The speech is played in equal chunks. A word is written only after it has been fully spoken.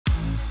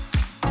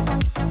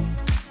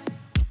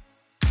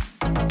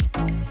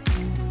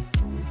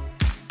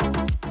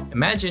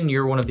Imagine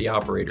you're one of the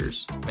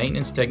operators,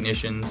 maintenance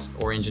technicians,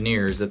 or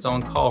engineers that's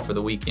on call for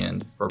the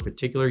weekend for a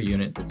particular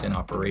unit that's in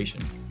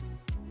operation.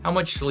 How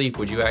much sleep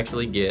would you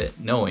actually get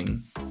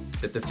knowing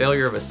that the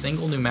failure of a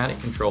single pneumatic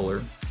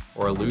controller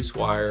or a loose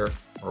wire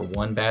or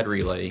one bad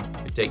relay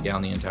could take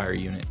down the entire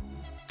unit?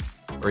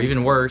 Or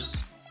even worse,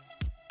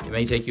 it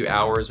may take you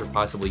hours or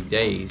possibly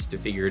days to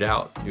figure it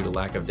out due to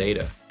lack of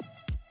data.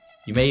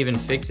 You may even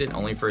fix it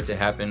only for it to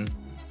happen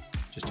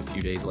just a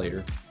few days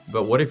later.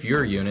 But what if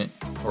your unit,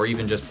 or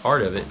even just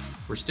part of it,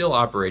 were still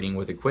operating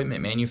with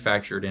equipment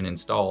manufactured and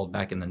installed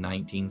back in the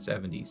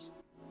 1970s?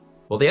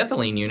 Well, the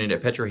ethylene unit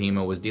at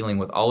Petrohemija was dealing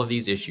with all of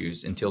these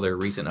issues until their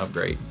recent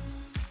upgrade.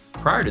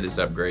 Prior to this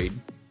upgrade,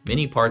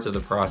 many parts of the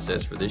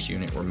process for this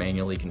unit were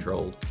manually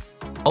controlled.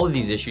 All of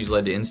these issues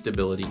led to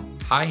instability,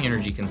 high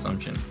energy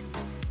consumption,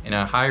 and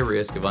a high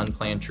risk of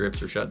unplanned trips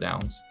or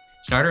shutdowns.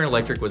 Schneider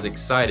Electric was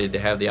excited to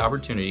have the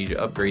opportunity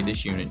to upgrade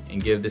this unit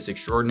and give this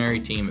extraordinary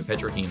team at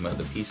Petrohemija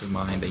the peace of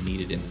mind they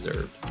needed and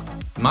deserved.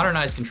 The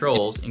modernized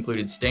controls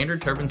included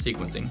standard turbine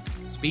sequencing,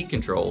 speed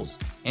controls,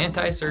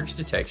 anti-surge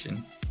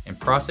detection, and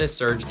process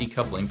surge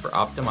decoupling for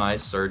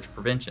optimized surge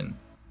prevention.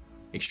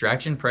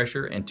 Extraction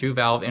pressure and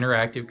two-valve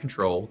interactive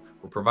control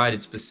were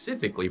provided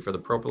specifically for the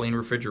propylene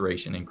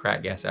refrigeration and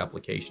crack gas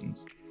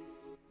applications.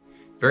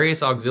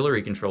 Various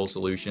auxiliary control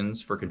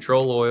solutions for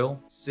control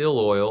oil, seal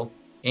oil,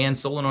 and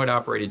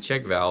solenoid-operated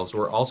check valves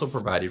were also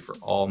provided for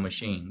all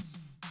machines.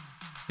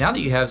 Now that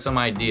you have some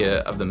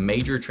idea of the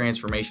major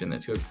transformation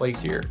that took place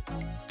here,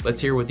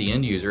 let's hear what the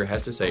end user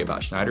has to say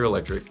about Schneider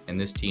Electric and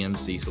this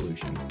TMC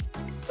solution.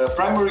 The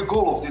primary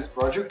goal of this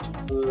project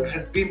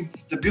has been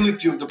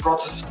stability of the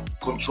process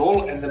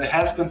control and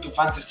enhancement of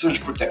anti-surge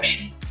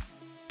protection.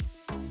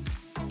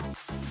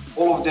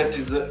 All of that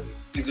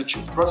is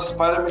achieved. Process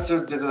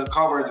parameters that are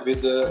covered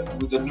with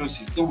the new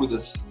system, with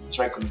the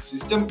Triconic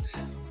system,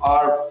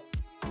 are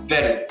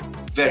very,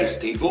 very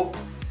stable.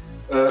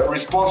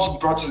 Response to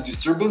process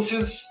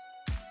disturbances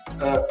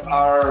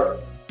are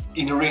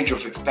in the range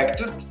of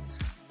expected.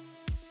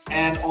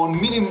 And on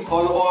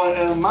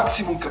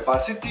maximum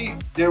capacity,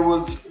 there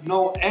was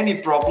any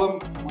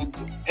problem with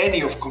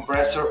any of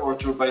compressor or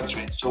turbine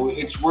train. So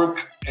it's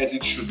work as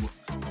it should work.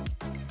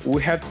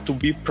 We have to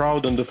be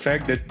proud on the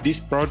fact that this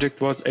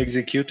project was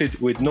executed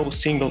with no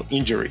single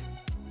injury,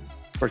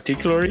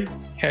 particularly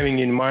having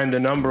in mind the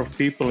number of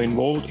people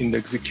involved in the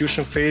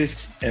execution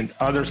phase and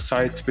other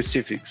site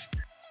specifics.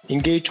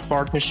 Engaged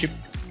partnership,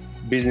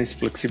 business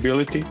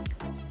flexibility,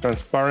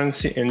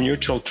 transparency and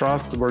mutual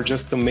trust were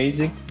just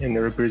amazing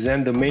and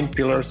represent the main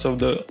pillars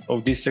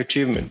of this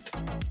achievement.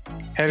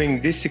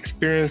 Having this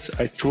experience,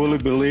 I truly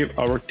believe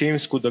our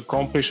teams could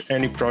accomplish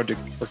any project,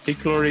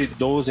 particularly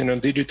those in a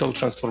digital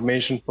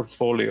transformation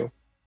portfolio.